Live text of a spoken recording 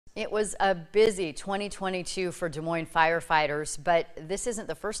It was a busy 2022 for Des Moines firefighters, but this isn't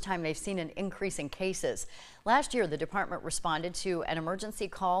the first time they've seen an increase in cases. Last year, the department responded to an emergency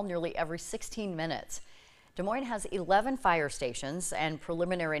call nearly every 16 minutes. Des Moines has 11 fire stations, and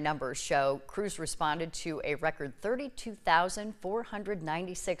preliminary numbers show crews responded to a record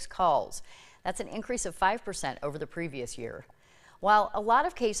 32,496 calls. That's an increase of 5% over the previous year. While a lot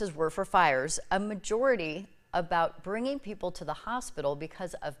of cases were for fires, a majority about bringing people to the hospital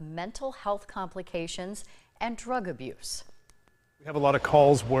because of mental health complications and drug abuse. We have a lot of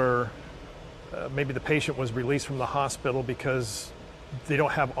calls where maybe the patient was released from the hospital because they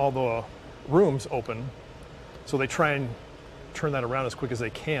don't have all the rooms open, so they try and turn that around as quick as they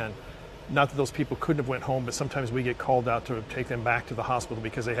can. Not that those people couldn't have went home, but sometimes we get called out to take them back to the hospital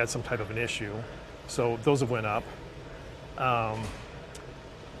because they had some type of an issue. So those have went up.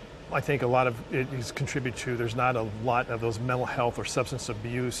 I think a lot of it is contributed to there's not a lot of those mental health or substance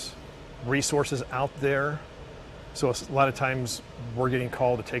abuse resources out there. So a lot of times we're getting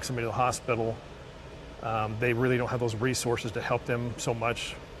called to take somebody to the hospital. They really don't have those resources to help them so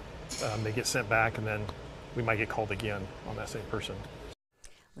much. They get sent back, and then we might get called again on that same person.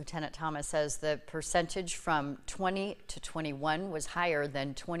 Lieutenant Thomas says the percentage from 20 to 21 was higher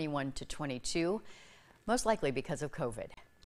than 21 to 22, most likely because of COVID.